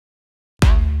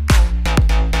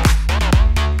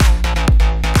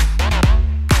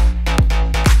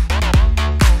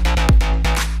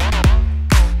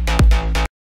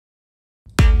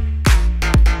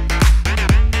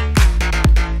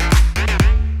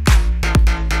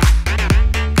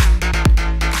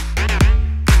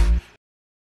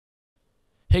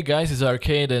Hey guys, it's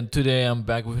Arcade and today I'm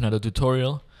back with another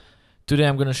tutorial. Today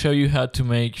I'm gonna show you how to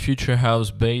make future house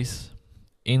bass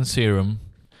in Serum,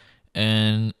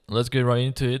 and let's get right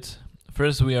into it.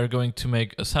 First we are going to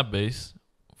make a sub bass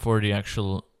for the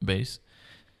actual bass.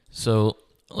 So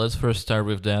let's first start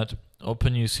with that.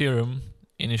 Open new Serum,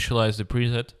 initialize the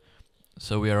preset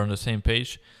so we are on the same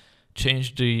page.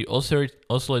 Change the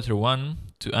oscillator 1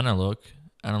 to analog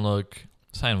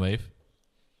sine wave,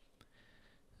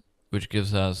 which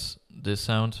gives us this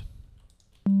sound.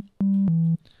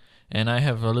 And I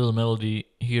have a little melody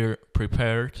here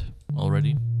prepared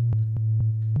already.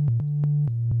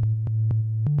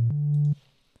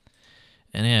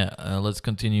 And yeah, let's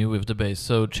continue with the bass.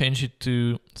 So change it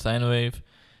to sine wave,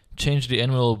 change the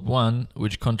envelope 1,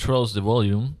 which controls the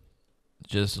volume.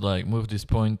 Just like move this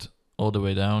point all the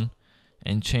way down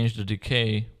and change the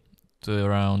decay to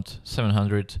around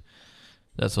 700.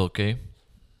 That's okay.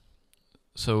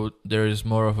 So there is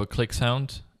more of a click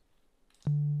sound.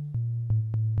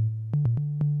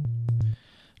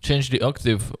 Change the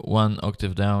octave 1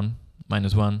 octave down,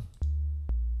 -1.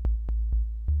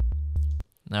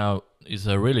 Now it's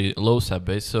a really low sub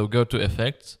bass, so go to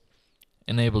effects,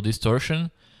 enable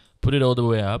distortion, put it all the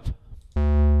way up,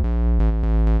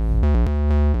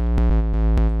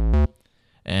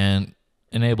 and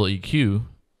enable EQ.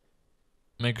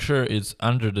 Make sure it's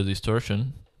under the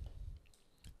distortion.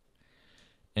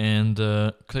 And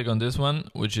click on this one,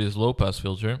 which is low pass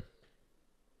filter,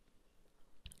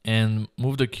 and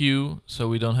move the Q so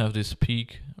we don't have this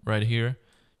peak right here.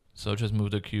 So just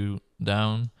move the Q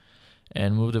down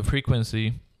and move the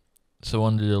frequency so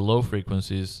only the low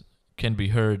frequencies can be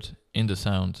heard in the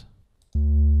sound.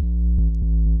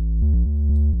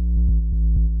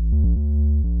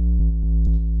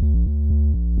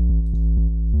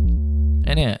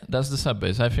 And yeah, that's the sub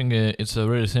bass. I think it's a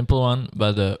really simple one,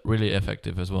 but really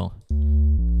effective as well.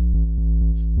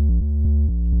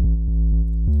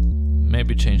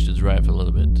 Maybe change the drive a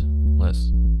little bit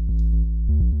less.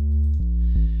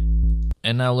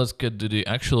 And now let's get to the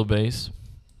actual bass.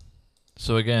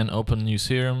 So again, open new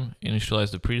Serum,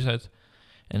 initialize the preset,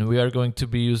 and we are going to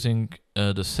be using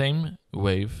the same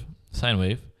wave, sine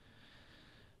wave,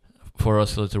 for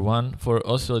oscillator 1. For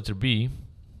oscillator B,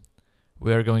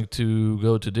 we are going to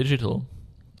go to digital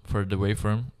for the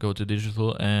waveform, go to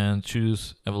digital and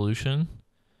choose evolution.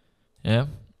 Yeah,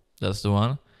 that's the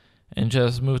one. And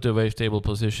just move the wavetable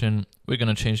position. We're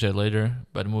gonna change that later,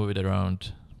 but move it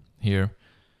around here.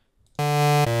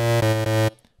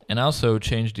 And also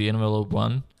change the envelope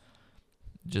 1.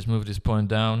 Just move this point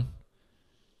down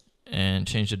and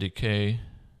change the decay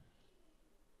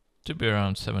to be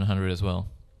around 700 as well.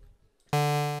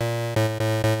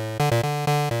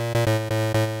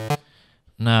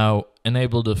 Now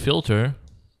enable the filter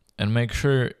and make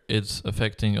sure it's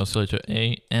affecting oscillator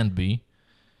A and B,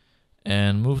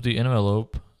 and move the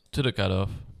envelope to the cutoff.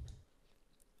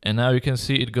 And now you can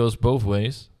see it goes both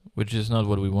ways, which is not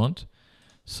what we want.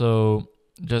 So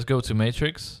just go to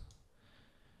matrix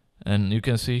and you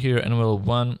can see here envelope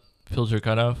 1, filter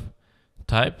cutoff,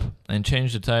 type, and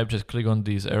change the type. Just click on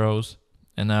these arrows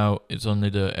and now it's only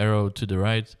the arrow to the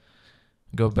right.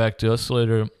 Go back to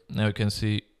oscillator. Now you can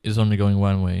see is only going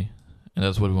one way, and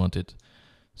that's what we wanted.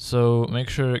 So make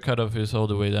sure cutoff is all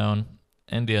the way down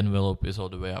and the envelope is all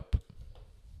the way up.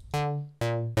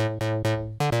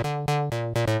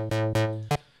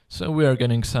 So we are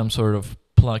getting some sort of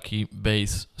plucky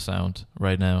bass sound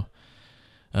right now.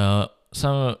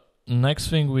 Next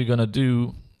thing we're gonna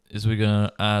do is we're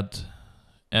gonna add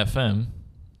FM.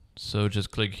 So just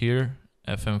click here,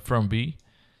 FM from B,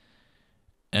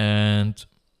 and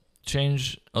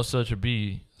change oscillator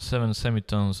B 7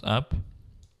 semitones up.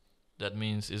 That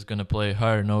means it's gonna play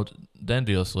higher note than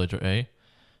the oscillator A,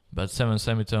 but 7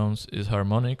 semitones is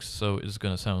harmonics, so it's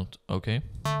gonna sound okay.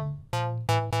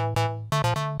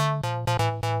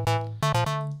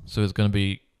 So it's gonna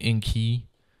be in key,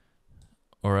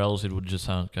 or else it would just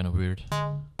sound kind of weird.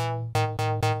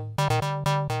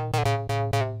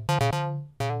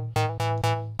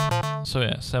 So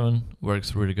yeah, 7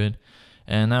 works really good.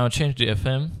 And now change the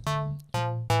FM,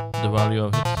 the value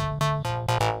of it.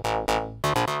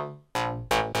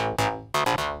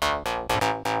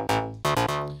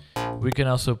 We can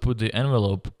also put the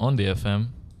envelope on the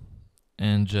FM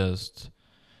and just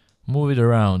move it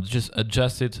around. Just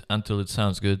adjust it until it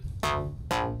sounds good.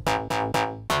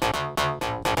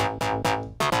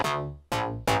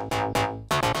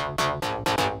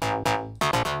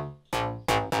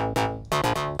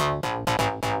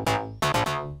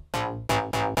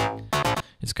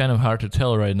 It's kind of hard to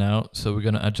tell right now, so we're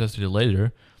gonna adjust it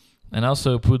later. And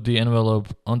also put the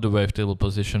envelope on the wavetable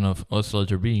position of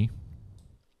oscillator B.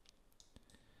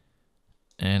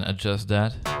 and adjust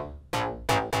that.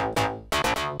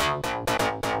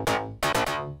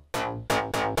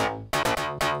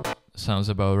 Sounds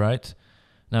about right.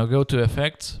 Now go to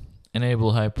Effects,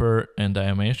 enable Hyper and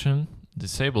Dimension,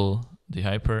 disable the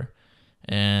Hyper,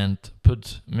 and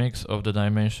put mix of the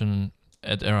dimension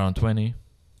at around 20.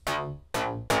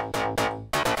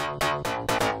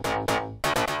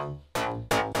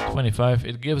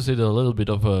 It gives it a little bit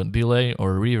of a delay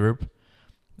or reverb,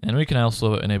 and we can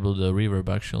also enable the reverb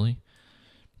actually,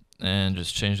 and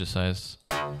just change the size.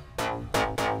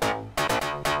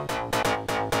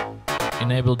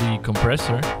 Enable the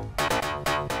compressor,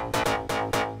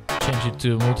 change it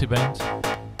to multiband,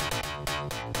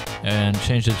 and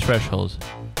change the threshold.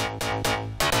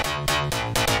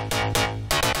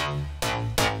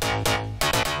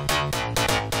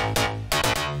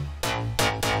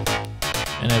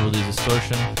 Enable the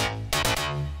distortion.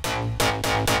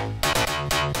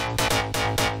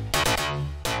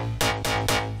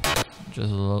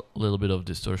 Just a little bit of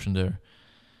distortion there.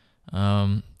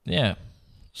 Yeah,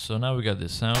 so now we got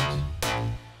this sound.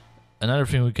 Another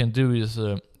thing we can do is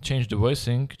change the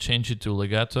voicing, change it to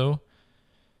legato,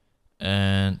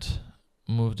 and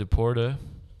move the porta.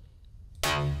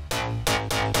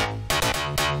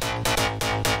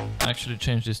 Actually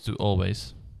change this to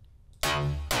always.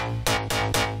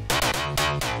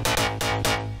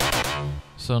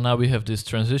 So now we have this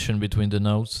transition between the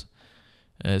notes,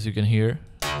 as you can hear.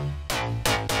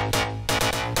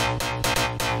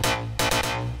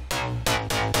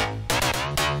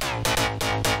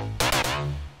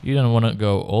 You don't want to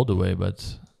go all the way,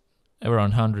 but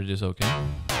around 100 is okay.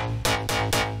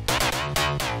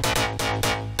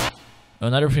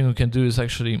 Another thing we can do is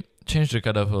actually change the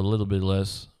cutoff a little bit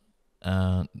less,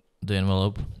 the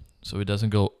envelope, so it doesn't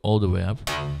go all the way up.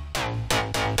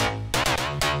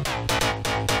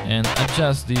 And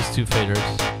adjust these two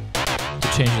faders to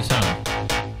change the sound.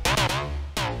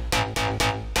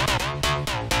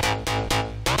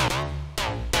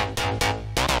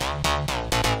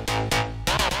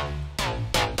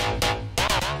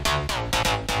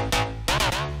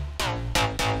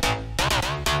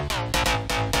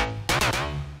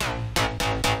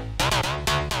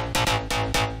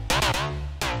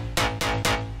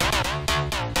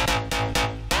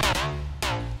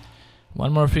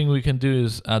 One more thing we can do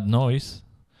is add noise,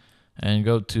 and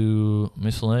go to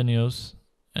miscellaneous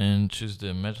and choose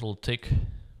the metal tick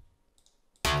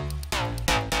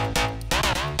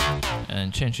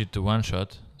and change it to one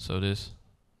shot, so this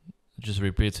just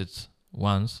repeats it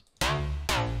once.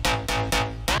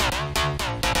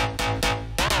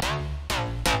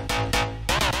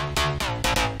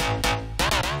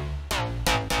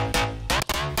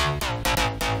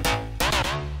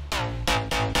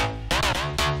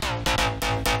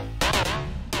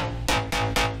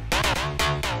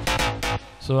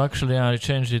 So actually I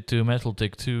changed it to Metal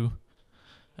Tick 2,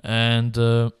 and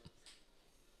so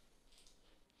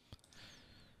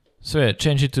yeah,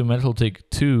 change it to Metal Tick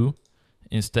 2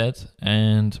 instead,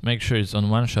 and make sure it's on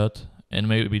one shot, and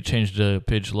maybe change the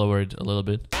pitch, lower it a little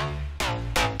bit.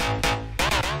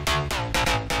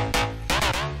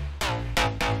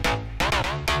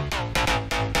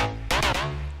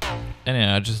 And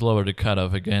yeah, I just lower the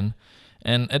cutoff again,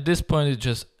 and at this point it's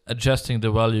just adjusting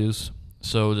the values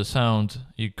so the sound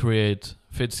you create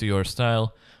fits your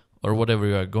style or whatever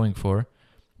you are going for.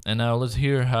 And now let's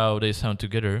hear how they sound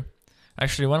together.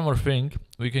 Actually, one more thing,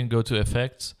 we can go to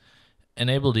Effects,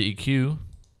 enable the EQ,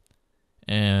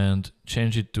 and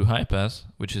change it to high pass,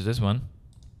 which is this one,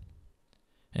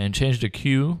 and change the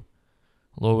Q,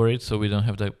 lower it so we don't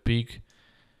have that peak.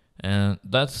 And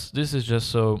this is just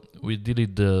so we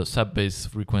delete the sub bass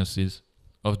frequencies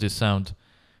of this sound,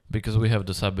 because we have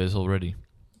the sub bass already.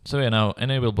 So yeah, now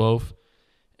enable both,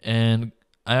 and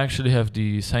I actually have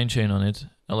the sidechain on it,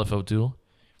 LFO tool.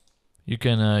 You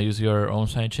can use your own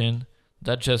sidechain.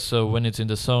 That's just so when it's in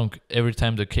the song, every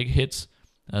time the kick hits,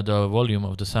 the volume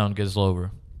of the sound gets lower.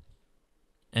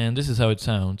 And this is how it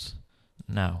sounds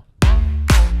now.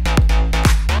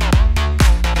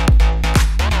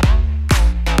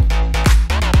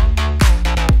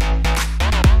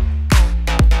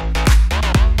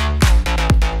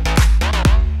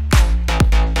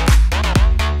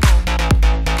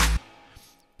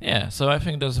 Yeah, so I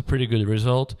think that's a pretty good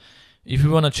result. If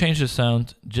you want to change the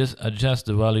sound, just adjust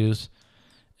the values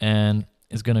and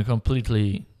it's gonna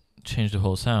completely change the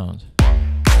whole sound.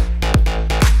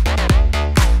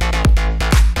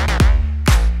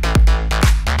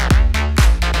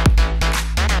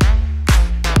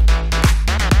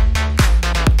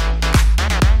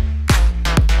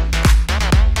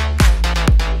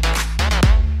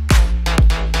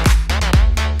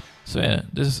 So yeah,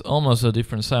 this is almost a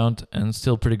different sound and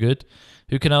still pretty good.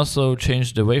 You can also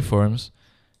change the waveforms,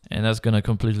 and that's gonna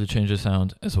completely change the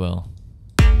sound as well.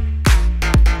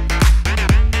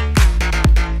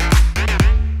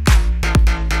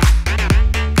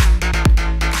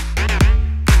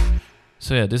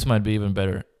 So yeah, this might be even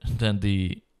better than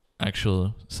the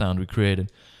actual sound we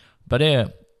created. But yeah,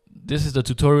 this is the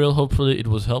tutorial. Hopefully it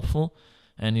was helpful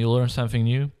and you learned something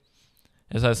new.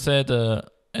 As I said,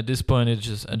 at this point it's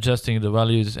just adjusting the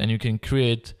values, and you can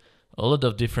create a lot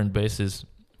of different basses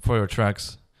for your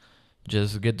tracks.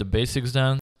 Just get the basics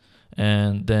down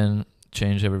and then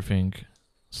change everything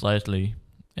slightly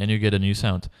and you get a new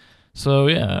sound. So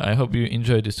yeah, I hope you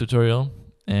enjoyed this tutorial,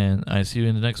 and I see you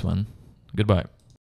in the next one. Goodbye.